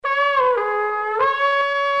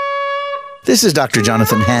This is Dr.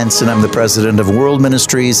 Jonathan Hansen. I'm the president of World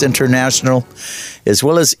Ministries International, as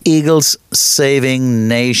well as Eagles Saving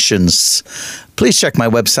Nations. Please check my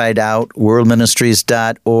website out,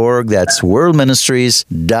 worldministries.org. That's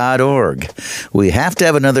worldministries.org. We have to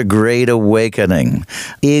have another great awakening.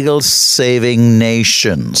 Eagles Saving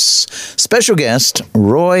Nations. Special guest,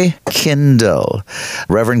 Roy Kendall.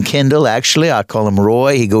 Reverend Kendall, actually, I call him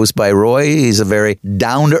Roy. He goes by Roy. He's a very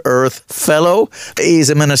down-to-earth fellow. He's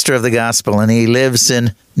a minister of the gospel, and he lives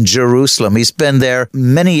in Jerusalem. He's been there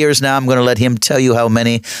many years now. I'm going to let him tell you how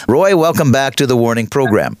many. Roy, welcome back to the Warning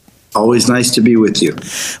Program. Always nice to be with you.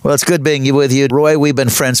 Well, it's good being with you. Roy, we've been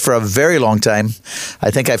friends for a very long time.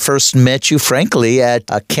 I think I first met you, frankly, at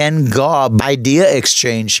a Ken Gobb idea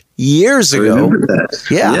exchange years ago. I remember that.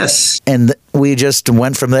 Yeah. Yes. And we just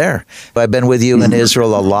went from there. I've been with you in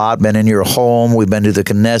Israel a lot, been in your home. We've been to the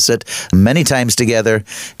Knesset many times together.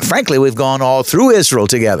 Frankly, we've gone all through Israel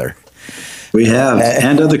together. We have,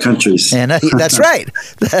 and other countries. And that's right.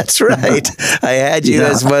 That's right. I had you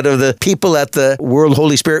as one of the people at the World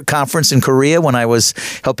Holy Spirit Conference in Korea when I was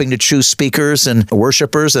helping to choose speakers and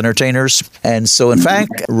worshipers, entertainers. And so, in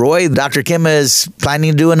fact, Roy, Dr. Kim is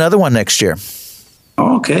planning to do another one next year.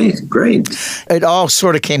 Okay, great. It all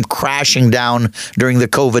sort of came crashing down during the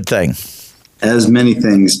COVID thing. As many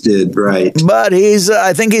things did, right. But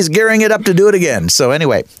I think he's gearing it up to do it again. So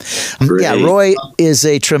anyway, yeah, Roy is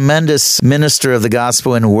a tremendous minister of the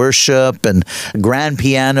gospel in worship and grand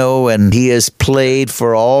piano, and he has played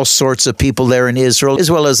for all sorts of people there in Israel,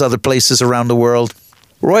 as well as other places around the world.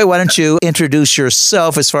 Roy, why don't you introduce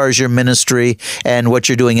yourself as far as your ministry and what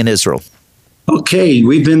you're doing in Israel? Okay,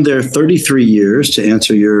 we've been there 33 years, to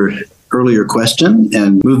answer your earlier question,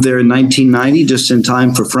 and moved there in 1990, just in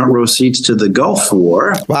time for front row seats to the Gulf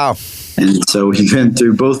War. Wow. And so we've been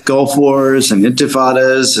through both Gulf Wars and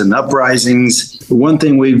intifadas and uprisings. One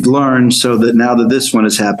thing we've learned, so that now that this one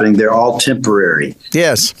is happening, they're all temporary.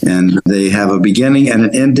 Yes. And they have a beginning and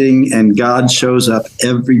an ending, and God shows up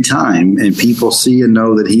every time, and people see and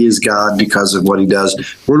know that he is God because of what he does.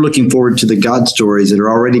 We're looking forward to the God stories that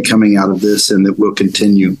are already coming out of this and that will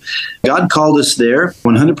continue. God called us there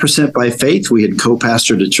 100% by faith. We had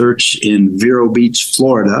co-pastored a church in Vero Beach,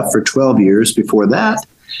 Florida for 12 years before that.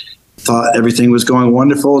 Thought everything was going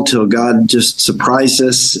wonderful until God just surprised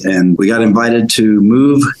us, and we got invited to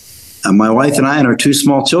move, my wife and I and our two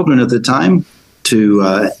small children at the time,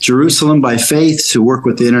 to Jerusalem by faith to work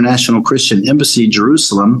with the International Christian Embassy,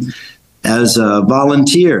 Jerusalem, as a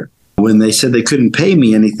volunteer. When they said they couldn't pay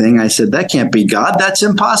me anything, I said, that can't be God. That's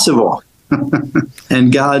impossible.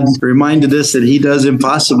 And God reminded us that he does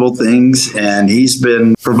impossible things, and he's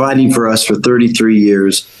been providing for us for 33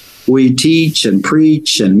 years. We teach and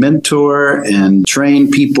preach and mentor and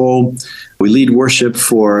train people. We lead worship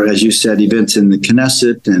for, as you said, events in the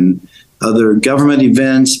Knesset and other government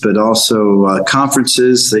events, but also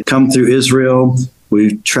conferences that come through Israel.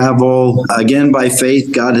 We travel, again, by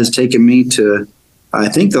faith. God has taken me to, I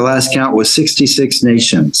think the last count was 66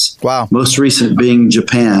 nations. Wow. Most recent being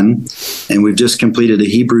Japan. And we've just completed a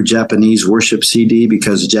Hebrew-Japanese worship CD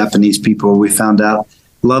because Japanese people, we found out,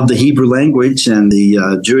 love the Hebrew language and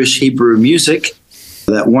the Jewish Hebrew music.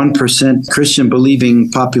 That 1% Christian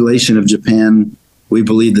believing population of Japan, we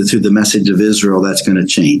believe that through the message of Israel, that's going to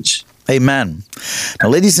change. Amen. Now,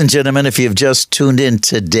 ladies and gentlemen, if you've just tuned in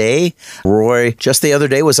today, Roy, just the other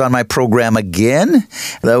day, was on my program again.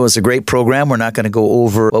 That was a great program. We're not going to go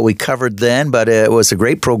over what we covered then, but it was a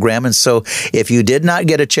great program. And so if you did not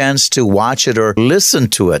get a chance to watch it or listen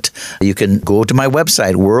to it, you can go to my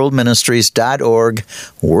website, worldministries.org,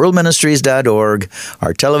 worldministries.org.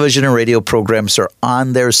 Our television and radio programs are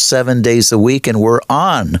on there 7 days a week, and we're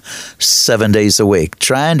on 7 days a week,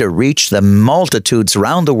 trying to reach the multitudes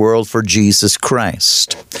around the world for Jesus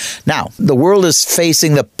Christ. Now, the world is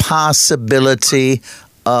facing the possibility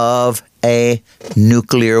of a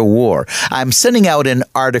nuclear war. I'm sending out an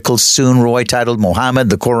article soon, Roy, titled Mohammed,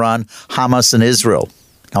 the Quran, Hamas, and Israel.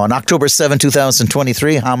 Now, on October 7,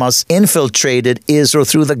 2023, Hamas infiltrated Israel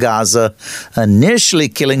through the Gaza, initially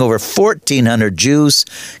killing over 1,400 Jews,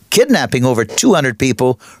 kidnapping over 200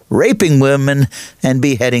 people, raping women, and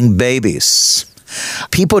beheading babies.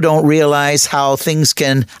 People don't realize how things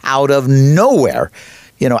can, out of nowhere,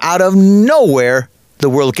 the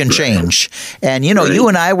world can change. And, you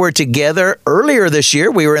and I were together earlier this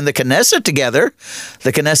year. We were in the Knesset together,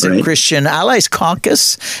 the Knesset Christian Allies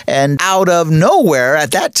Caucus. And out of nowhere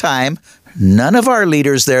at that time, none of our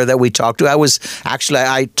leaders there that we talked to,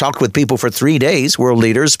 I talked with people for 3 days, world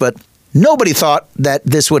leaders, but nobody thought that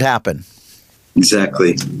this would happen.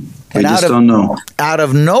 Exactly. We just don't know. Out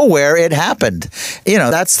of nowhere, it happened.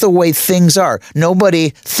 That's the way things are. Nobody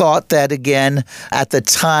thought that, again, at the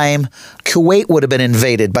time, Kuwait would have been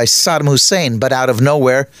invaded by Saddam Hussein, but out of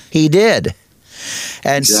nowhere, he did.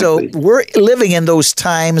 And Exactly. so we're living in those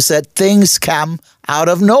times that things come out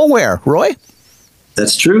of nowhere, Roy.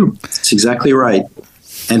 That's true. That's exactly right.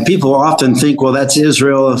 And people often think, well, that's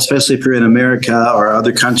Israel, especially if you're in America or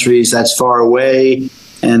other countries, that's far away.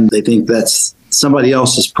 And they think that's somebody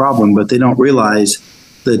else's problem, but they don't realize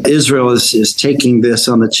that Israel is taking this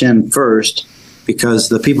on the chin first, because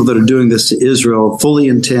the people that are doing this to Israel fully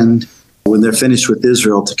intend, when they're finished with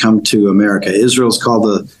Israel, to come to America. Israel's called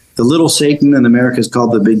the little Satan, and America is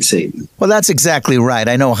called the big Satan. Well, that's exactly right.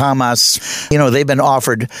 I know Hamas, they've been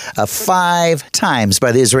offered 5 times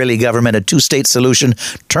by the Israeli government a 2-state solution,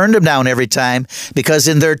 turned them down every time, because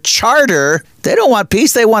in their charter, they don't want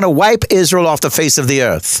peace. They want to wipe Israel off the face of the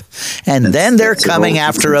earth. And then they're coming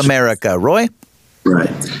after America. Roy?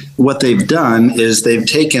 Right. What they've done is they've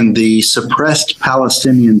taken the suppressed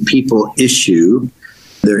Palestinian people issue.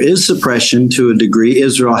 There is suppression to a degree.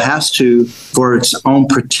 Israel has to, for its own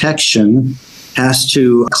protection, has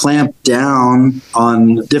to clamp down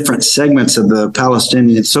on different segments of the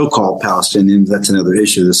Palestinian, so-called Palestinians, that's another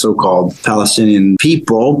issue, the so-called Palestinian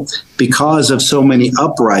people. Because of so many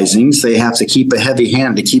uprisings, they have to keep a heavy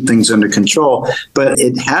hand to keep things under control. But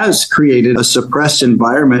it has created a suppressed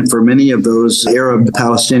environment for many of those Arab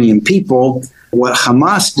Palestinian people. What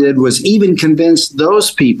Hamas did was even convince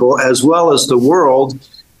those people, as well as the world,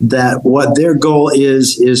 that what their goal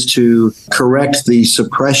is to correct the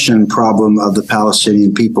suppression problem of the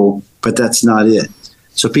Palestinian people, but that's not it.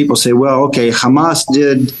 So people say, well, okay, Hamas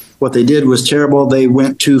did what they did was terrible. They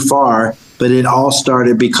went too far, but it all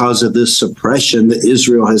started because of this suppression that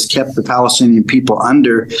Israel has kept the Palestinian people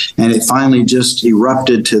under, and it finally just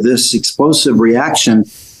erupted to this explosive reaction.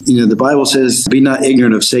 The Bible says, be not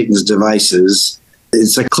ignorant of Satan's devices.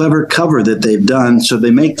 It's a clever cover that they've done. So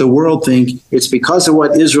they make the world think it's because of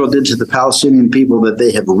what Israel did to the Palestinian people that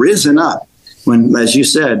they have risen up. When, as you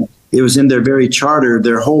said, it was in their very charter,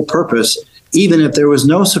 their whole purpose. Even if there was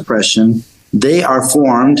no suppression, they are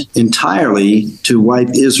formed entirely to wipe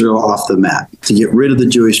Israel off the map, to get rid of the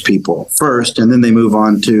Jewish people first, and then they move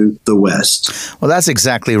on to the West. Well, that's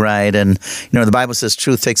exactly right. And, the Bible says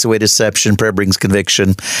truth takes away deception, prayer brings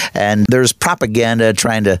conviction. And there's propaganda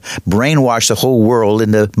trying to brainwash the whole world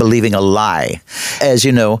into believing a lie. As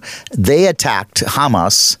you know, they attacked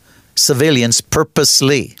Hamas civilians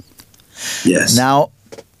purposely. Yes. Now,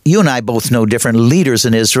 you and I both know different leaders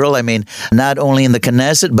in Israel. I mean, not only in the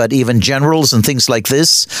Knesset, but even generals and things like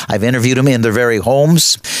this. I've interviewed them in their very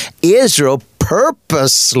homes. Israel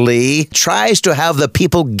purposely tries to have the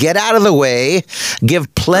people get out of the way,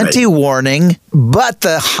 give plenty warning, but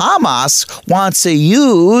the Hamas wants to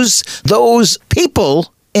use those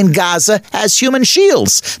people in Gaza as human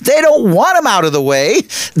shields. They don't want them out of the way.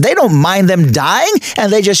 They don't mind them dying,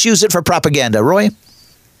 and they just use it for propaganda. Roy?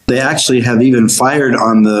 They actually have even fired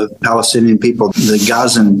on the Palestinian people, the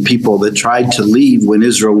Gazan people that tried to leave when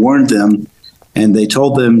Israel warned them. And they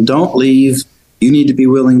told them, don't leave. You need to be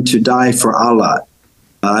willing to die for Allah.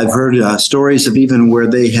 I've heard stories of even where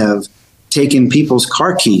they have taken people's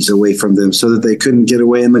car keys away from them so that they couldn't get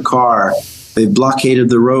away in the car. They've blockaded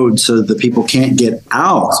the road so that the people can't get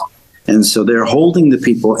out. And so they're holding the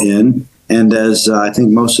people in. And as I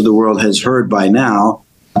think most of the world has heard by now,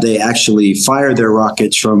 they actually fire their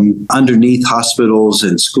rockets from underneath hospitals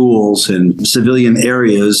and schools and civilian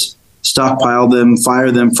areas, stockpile them,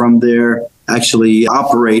 fire them from there, actually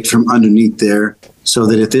operate from underneath there, so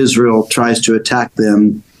that if Israel tries to attack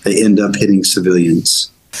them, they end up hitting civilians.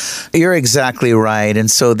 You're exactly right. And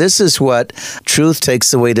so this is what truth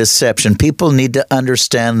takes away deception. People need to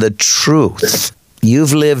understand the truth.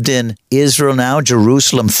 You've lived in Israel now,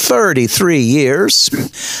 Jerusalem, 33 years.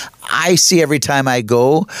 I see every time I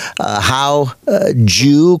go how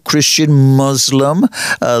Jew, Christian, Muslim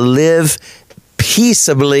live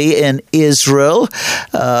peaceably in Israel,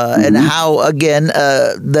 and how, again,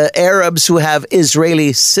 the Arabs who have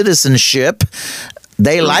Israeli citizenship,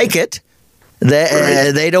 they like it.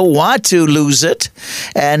 They don't want to lose it.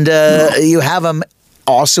 And you have them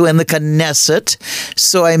also in the Knesset.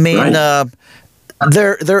 So, I mean,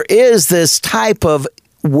 there is this type of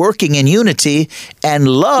working in unity and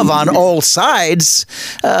love on all sides.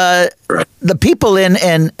 The people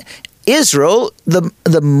in Israel,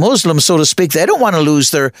 the Muslims, so to speak, they don't want to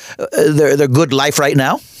lose their good life right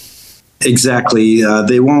now. Exactly.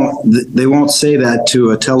 They won't say that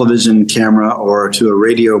to a television camera or to a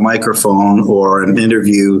radio microphone or an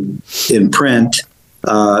interview in print.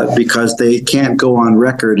 because they can't go on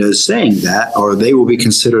record as saying that, or they will be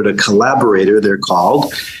considered a collaborator, they're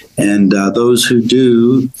called. And those who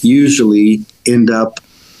do usually end up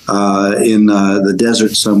in the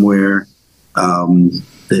desert somewhere.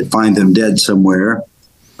 They find them dead somewhere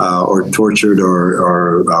or tortured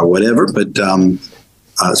or whatever. But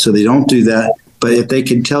so they don't do that. But if they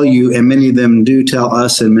can tell you, and many of them do tell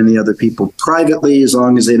us and many other people privately, as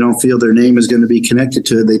long as they don't feel their name is going to be connected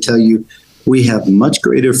to it, they tell you, we have much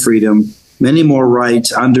greater freedom, many more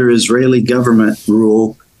rights under Israeli government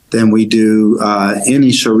rule than we do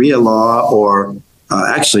any Sharia law, or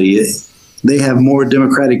actually, they have more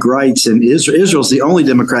democratic rights. And Israel's the only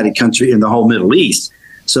democratic country in the whole Middle East.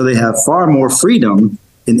 So they have far more freedom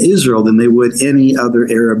in Israel than they would any other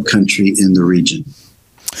Arab country in the region.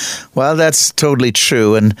 Well, that's totally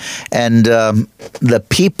true. And the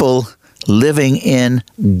people living in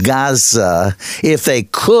Gaza, if they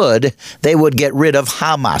could, they would get rid of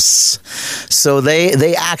Hamas. So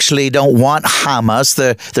they actually don't want Hamas.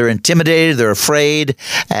 They're intimidated, they're afraid,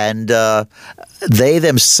 and they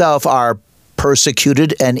themselves are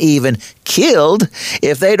persecuted and even killed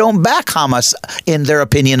if they don't back Hamas, in their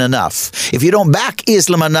opinion, enough. If you don't back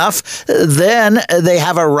Islam enough, then they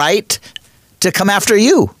have a right to come after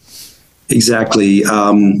you. Exactly.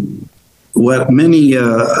 What many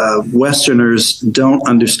Westerners don't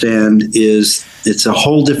understand is it's a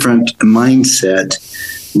whole different mindset.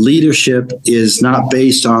 Leadership is not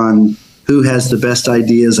based on who has the best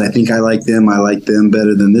ideas. I think I like them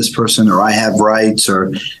better than this person, or I have rights,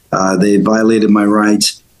 or they violated my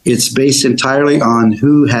rights. It's based entirely on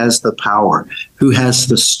who has the power, who has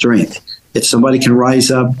the strength. If somebody can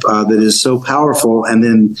rise up that is so powerful, and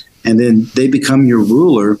then they become your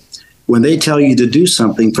ruler, when they tell you to do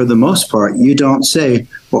something, for the most part, you don't say,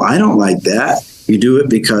 well, I don't like that. You do it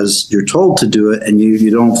because you're told to do it, and you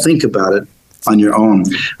don't think about it on your own.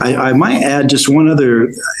 I might add just one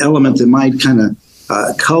other element that might kind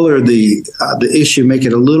of color the issue, make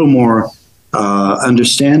it a little more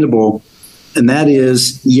understandable, and that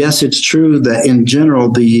is, yes, it's true that in general,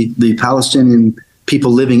 the Palestinian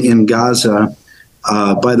people living in Gaza,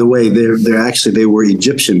 by the way, they were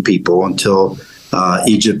Egyptian people until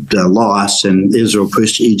Egypt lost, and Israel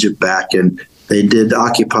pushed Egypt back, and they did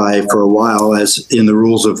occupy for a while, as in the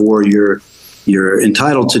rules of war you're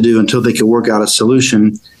entitled to do, until they could work out a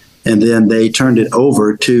solution. And then they turned it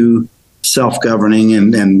over to self-governing,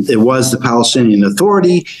 and it was the Palestinian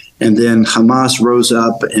Authority. And then Hamas rose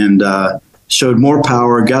up and showed more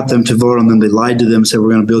power, got them to vote on them. They lied to them, said, we're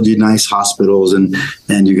going to build you nice hospitals, and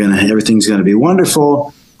everything's going to be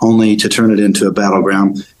wonderful, only to turn it into a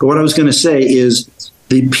battleground. But what I was going to say is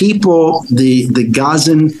the people, the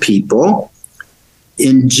Gazan people,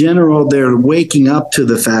 in general, they're waking up to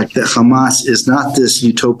the fact that Hamas is not this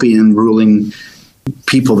utopian ruling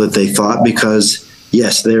people that they thought, because,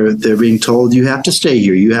 yes, they're being told, you have to stay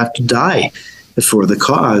here, you have to die for the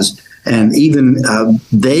cause. And even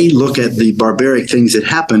they look at the barbaric things that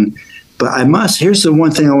happen. But here's the one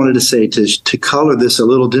thing I wanted to say to color this a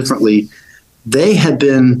little differently. They had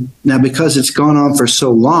been, now because it's gone on for so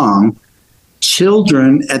long,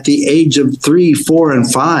 children at the age of 3, 4,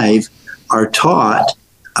 and 5 are taught,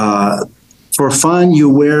 for fun, you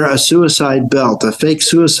wear a suicide belt, a fake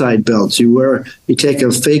suicide belt. You take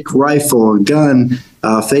a fake rifle, a gun,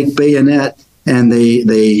 a fake bayonet, and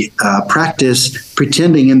they practice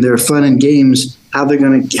pretending in their fun and games how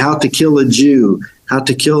to kill a Jew, how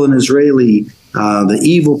to kill an Israeli, the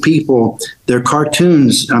evil people. Their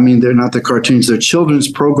cartoons, they're not the cartoons, they're children's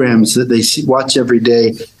programs that they watch every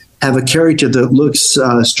day, have a character that looks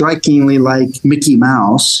strikingly like Mickey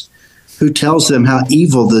Mouse, who tells them how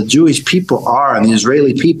evil the Jewish people are and the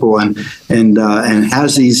Israeli people, and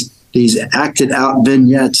has these acted out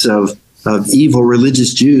vignettes of evil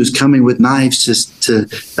religious Jews coming with knives to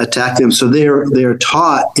attack them. So they're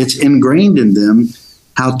taught, it's ingrained in them,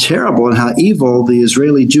 how terrible and how evil the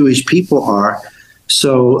Israeli Jewish people are.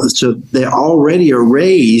 So they already are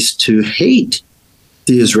raised to hate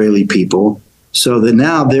the Israeli people, so that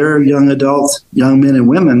now they're young adults, young men and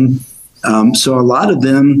women. So a lot of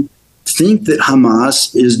them think that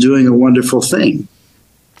Hamas is doing a wonderful thing.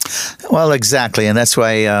 Well, exactly. And that's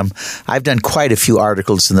why I've done quite a few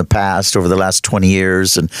articles in the past over the last 20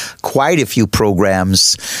 years and quite a few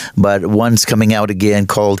programs. But one's coming out again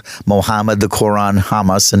called Mohammed, the Quran,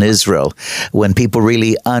 Hamas, and Israel. When people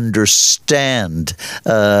really understand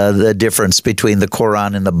the difference between the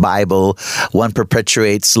Quran and the Bible, one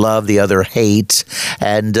perpetuates love, the other hate.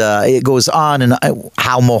 And it goes on and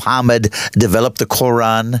how Mohammed developed the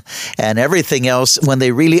Quran and everything else. When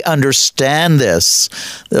they really understand this,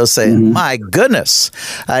 they'll say, my goodness.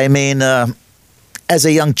 As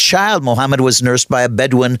a young child, Muhammad was nursed by a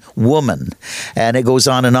Bedouin woman. And it goes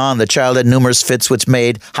on and on. The child had numerous fits which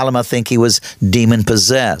made Halima think he was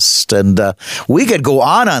demon-possessed. And we could go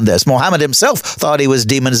on this. Muhammad himself thought he was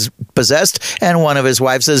demon-possessed, and one of his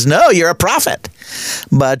wives says, no, you're a prophet.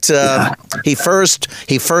 But he first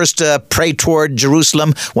prayed toward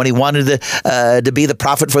Jerusalem when he wanted to be the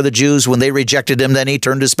prophet for the Jews. When they rejected him, then he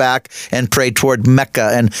turned his back and prayed toward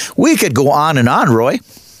Mecca. And we could go on and on, Roy.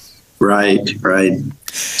 Right. And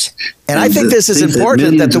I think this is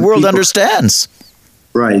important that the world understands.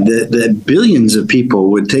 Right, that billions of people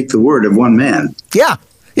would take the word of one man. Yeah,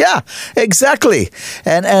 exactly.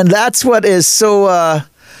 And that's what is so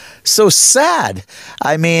sad.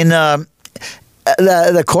 I mean,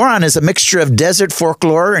 the Quran is a mixture of desert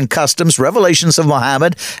folklore and customs, revelations of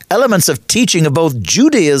Muhammad, elements of teaching of both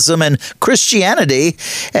Judaism and Christianity.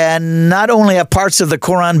 And not only have parts of the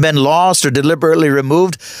Quran been lost or deliberately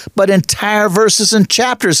removed, but entire verses and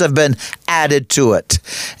chapters have been added to it.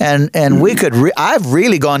 And we could, I've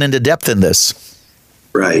really gone into depth in this.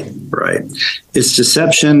 Right. It's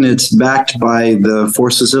deception. It's backed by the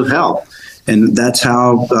forces of hell. And that's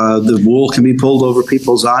how the wool can be pulled over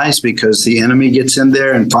people's eyes, because the enemy gets in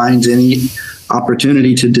there and finds any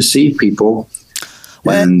opportunity to deceive people.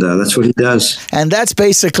 And that's what he does. And that's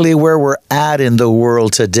basically where we're at in the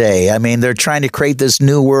world today. I mean, they're trying to create this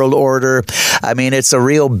new world order. I mean, it's a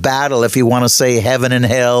real battle, if you want to say heaven and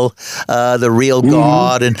hell, the real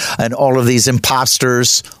God and all of these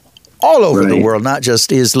imposters all over the world, not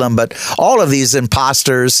just Islam, but all of these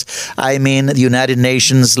imposters. I mean, the United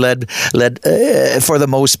Nations led for the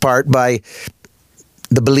most part by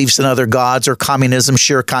the beliefs in other gods or communism,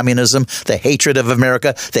 sheer communism, the hatred of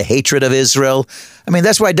America, the hatred of Israel. I mean,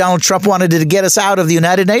 that's why Donald Trump wanted to get us out of the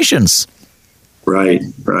United Nations. Right.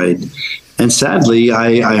 And sadly,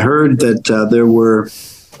 I heard that there were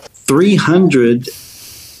 300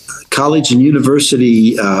 college and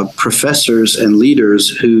university professors and leaders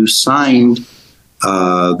who signed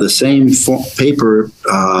the same paper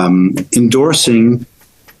endorsing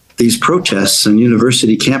these protests on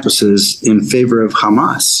university campuses in favor of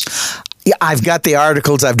Hamas. Yeah, I've got the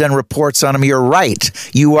articles. I've done reports on them. You're right.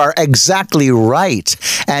 You are exactly right.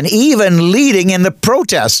 And even leading in the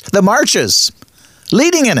protests, the marches,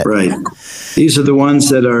 leading in it. Right. These are the ones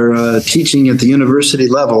that are teaching at the university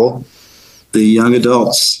level the young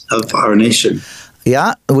adults of our nation.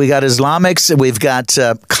 Yeah, we got Islamics, we've got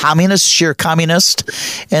communists, sheer communist,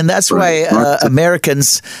 and that's why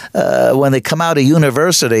Americans, when they come out of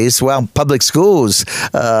universities, well, public schools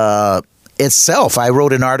itself, I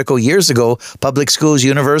wrote an article years ago, public schools,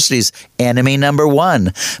 universities, enemy number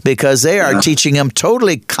one, because they are teaching them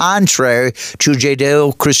totally contrary to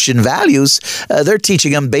Judeo-Christian values. They're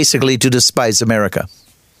teaching them basically to despise America.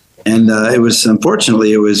 And it was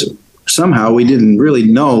somehow we didn't really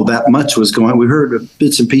know that much was going on. We heard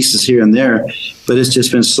bits and pieces here and there, but it's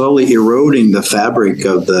just been slowly eroding the fabric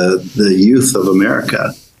of the youth of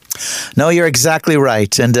America. No, you're exactly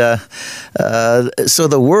right. And so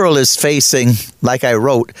the world is facing, like I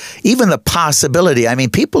wrote, even the possibility. I mean,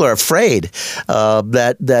 people are afraid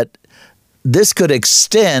that this could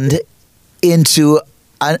extend into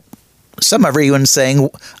some are even saying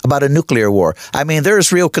about a nuclear war. I mean,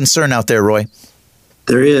 there's real concern out there, Roy.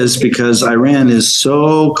 There is, because Iran is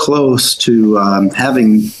so close to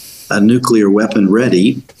having a nuclear weapon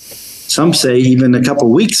ready. Some say even a couple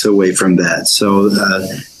weeks away from that. So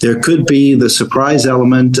there could be the surprise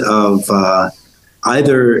element of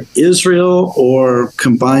either Israel or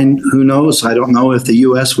combined, who knows? I don't know if the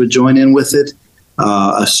U.S. would join in with it,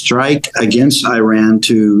 a strike against Iran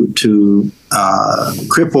to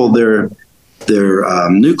cripple their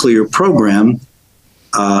nuclear program.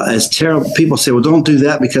 As terrible, people say, well, don't do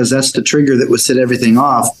that because that's the trigger that would set everything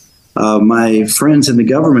off. My friends in the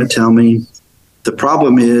government tell me the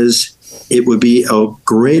problem is it would be a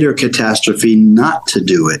greater catastrophe not to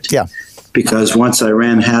do it. Yeah. Because once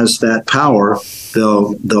Iran has that power,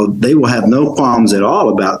 they will have no qualms at all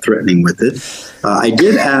about threatening with it. I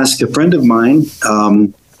did ask a friend of mine.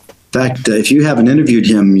 In fact, if you haven't interviewed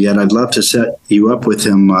him yet, I'd love to set you up with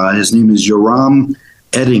him. His name is Yoram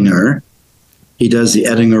Ettinger. He does the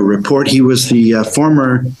Ettinger Report. He was the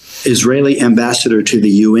former Israeli ambassador to the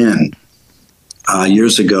UN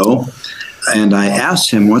years ago. And I asked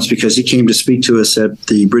him once, because he came to speak to us at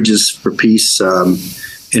the Bridges for Peace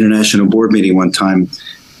International Board meeting one time.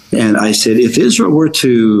 And I said, if Israel were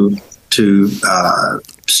to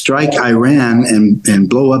strike Iran and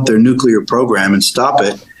blow up their nuclear program and stop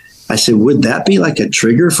it, I said, would that be like a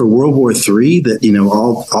trigger for World War III, that, you know,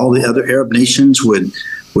 all the other Arab nations would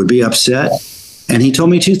be upset? And he told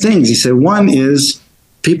me two things. He said, one is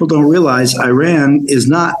people don't realize Iran is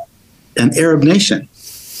not an Arab nation.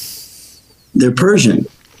 They're Persian.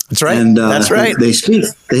 That's right. And That's right. They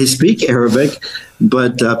speak Arabic,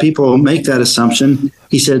 but people make that assumption.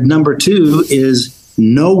 He said, number two is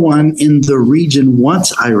no one in the region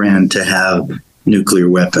wants Iran to have nuclear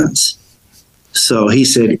weapons. So he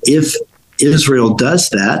said, if Israel does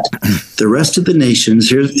that, the rest of the nations,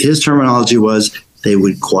 his terminology was, they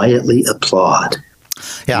would quietly applaud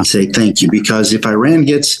and say thank you. Because if Iran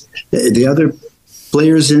gets the other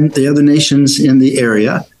players in the other nations in the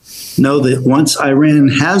area, know that once Iran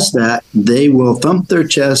has that, they will thump their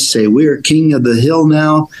chest, say, we're king of the hill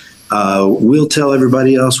now. We'll tell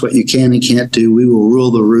everybody else what you can and can't do. We will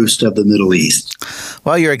rule the roost of the Middle East.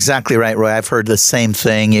 Well, you're exactly right, Roy. I've heard the same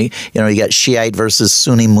thing. You got Shiite versus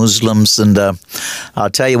Sunni Muslims, and I'll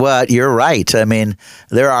tell you what, you're right. I mean,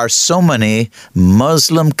 there are so many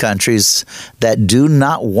Muslim countries that do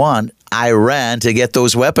not want Iran to get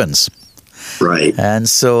those weapons. Right. And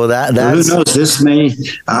so that's... Who knows? This may...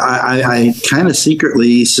 I kind of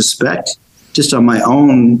secretly suspect, just on my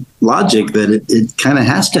own logic, that it kind of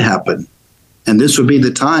has to happen. And this would be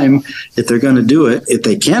the time, if they're going to do it, if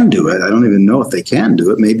they can do it. I don't even know if they can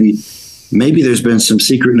do it. Maybe there's been some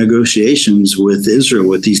secret negotiations with Israel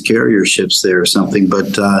with these carrier ships there or something.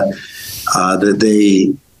 But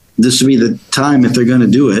this would be the time, if they're going to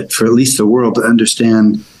do it, for at least the world to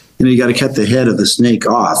understand. You got to cut the head of the snake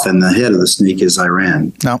off, and the head of the snake is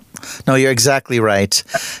Iran. No, you're exactly right.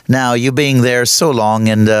 Now, you being there so long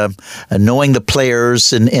and knowing the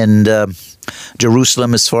players in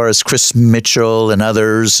Jerusalem, as far as Chris Mitchell and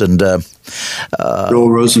others, and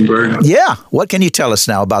Joel Rosenberg. Yeah, what can you tell us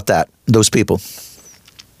now about those people?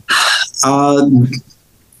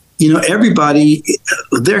 Everybody,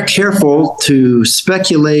 they're careful to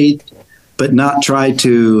speculate, but not try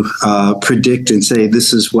to predict and say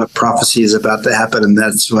this is what prophecy is about to happen and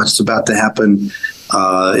that's what's about to happen.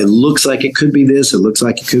 It looks like it could be this. It looks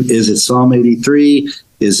like it could. Is it Psalm 83?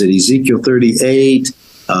 Is it Ezekiel 38?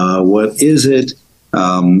 What is it?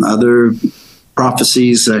 Other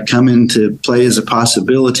prophecies come into play as a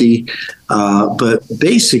possibility. But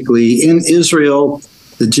basically, in Israel,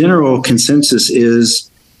 the general consensus is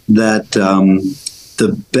that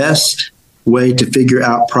the best way to figure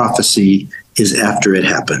out prophecy is after it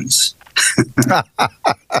happens.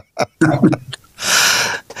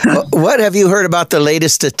 What have you heard about the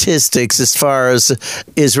latest statistics as far as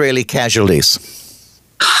Israeli casualties?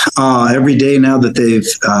 Every day now that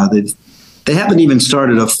they haven't even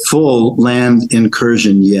started a full land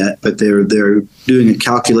incursion yet, but they're doing it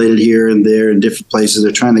calculated here and there in different places.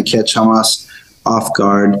 They're trying to catch Hamas off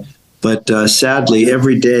guard. But sadly,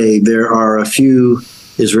 every day there are a few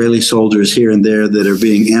Israeli soldiers here and there that are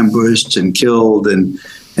being ambushed and killed,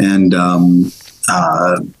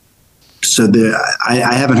 so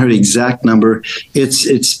I haven't heard the exact number.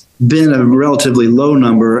 It's been a relatively low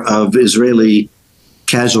number of Israeli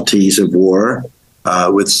casualties of war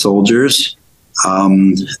with soldiers,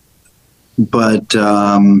 but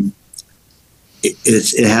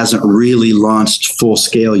it hasn't really launched full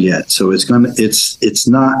scale yet. So it's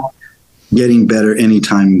not getting better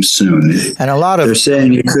anytime soon. And they're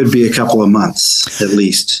saying it could be a couple of months at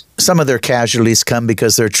least. Some of their casualties come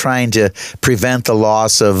because they're trying to prevent the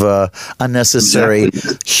loss of unnecessary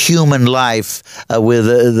human life with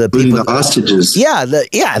the people, the hostages.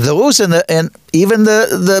 Those and even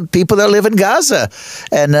the people that live in Gaza,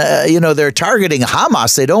 and they're targeting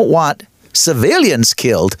Hamas. They don't want civilians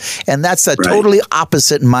killed, and that's a totally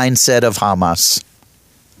opposite mindset of Hamas.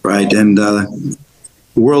 Right, and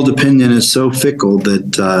world opinion is so fickle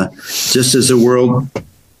that just as the world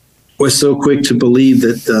was so quick to believe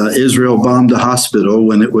that Israel bombed a hospital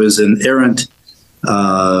when it was an errant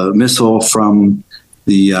missile from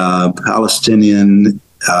the Palestinian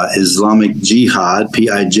Islamic Jihad,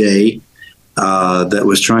 PIJ, that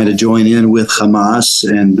was trying to join in with Hamas,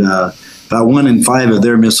 and about 1 in 5 of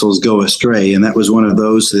their missiles go astray, and that was one of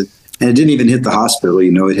those that. And it didn't even hit the hospital,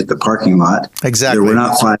 it hit the parking lot. Exactly. There were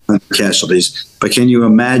not 500 casualties. But can you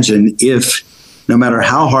imagine if, no matter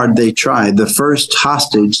how hard they tried, the first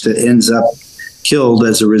hostage that ends up killed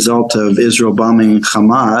as a result of Israel bombing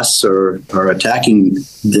Hamas or attacking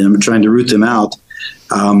them, trying to root them out,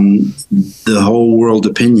 the whole world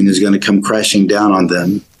opinion is going to come crashing down on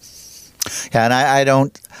them. Yeah, and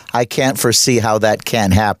I can't foresee how that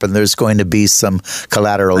can happen. There's going to be some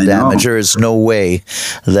collateral damage. There is no way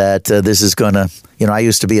that this is going to, I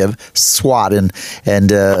used to be a SWAT and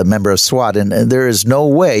a member of SWAT, and there is no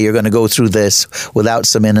way you're going to go through this without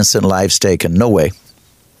some innocent lives taken. No way.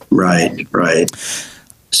 Right.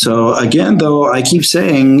 So again, though, I keep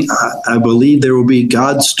saying I believe there will be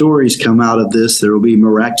God's stories come out of this. There will be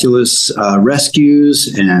miraculous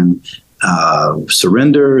rescues and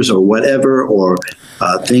surrenders or whatever, or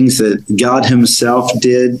things that God himself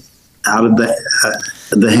did out of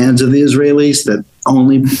the hands of the Israelis, that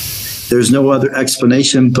only there's no other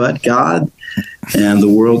explanation but God. And the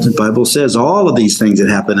world, the Bible says, all of these things that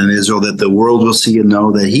happen in Israel, that the world will see and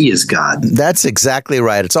know that he is God. That's exactly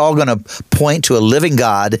right. It's all going to point to a living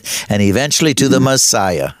God and eventually to the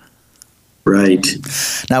Messiah. Right.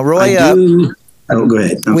 Now, Roy, go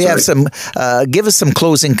ahead. Have some, give us some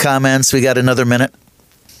closing comments. We got another minute.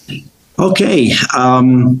 Okay.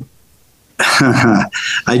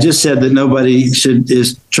 I just said that nobody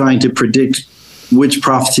is trying to predict which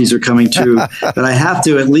prophecies are coming true, but I have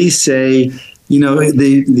to at least say,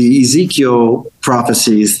 the Ezekiel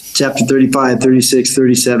prophecies, chapter 35, 36,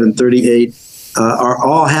 37, 38, are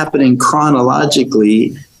all happening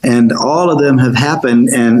chronologically, and all of them have happened.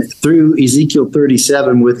 And through Ezekiel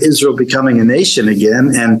 37, with Israel becoming a nation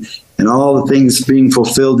again, and all the things being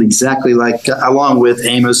fulfilled exactly like, along with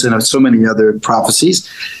Amos and so many other prophecies.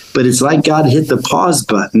 But it's like God hit the pause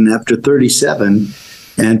button after 37.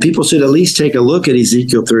 And people should at least take a look at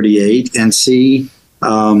Ezekiel 38 and see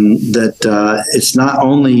that it's not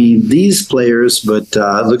only these players, but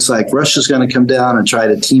it looks like Russia's going to come down and try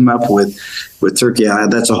to team up with Turkey.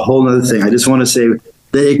 That's a whole other thing. I just want to say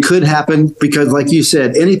that it could happen because, like you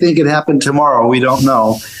said, anything could happen tomorrow. We don't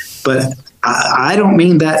know. But I don't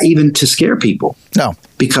mean that even to scare people. No.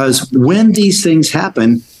 Because when these things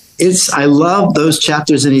happen, I love those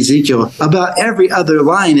chapters in Ezekiel. About every other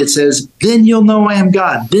line, it says, then you'll know I am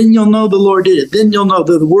God. Then you'll know the Lord did it. Then you'll know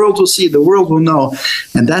that the world will see, the world will know.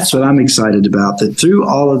 And that's what I'm excited about, that through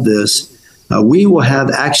all of this, we will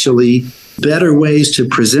have actually better ways to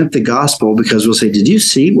present the gospel, because we'll say, did you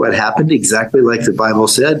see what happened exactly like the Bible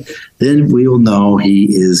said? Then we will know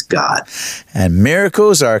he is God. And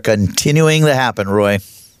miracles are continuing to happen, Roy.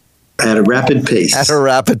 At a rapid pace. At a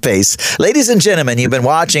rapid pace. Ladies and gentlemen, you've been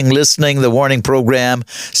watching, listening, the Warning Program.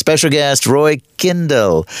 Special guest, Roy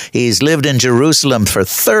Kendall. He's lived in Jerusalem for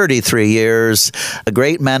 33 years. A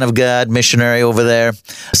great man of God, missionary over there.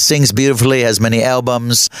 Sings beautifully, has many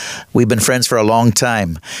albums. We've been friends for a long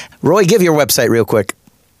time. Roy, give your website real quick.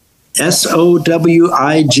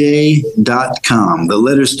 SOWIJ.com. The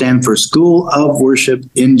letters stand for School of Worship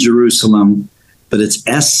in Jerusalem, but it's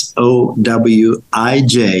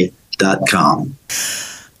SOWIJ.com.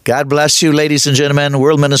 God bless you, ladies and gentlemen.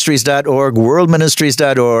 Worldministries.org,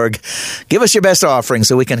 worldministries.org. Give us your best offering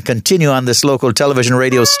so we can continue on this local television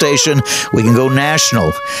radio station. We can go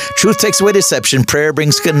national. Truth takes away deception. Prayer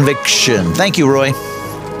brings conviction. Thank you, Roy.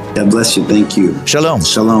 God bless you. Thank you. Shalom.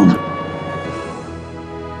 Shalom.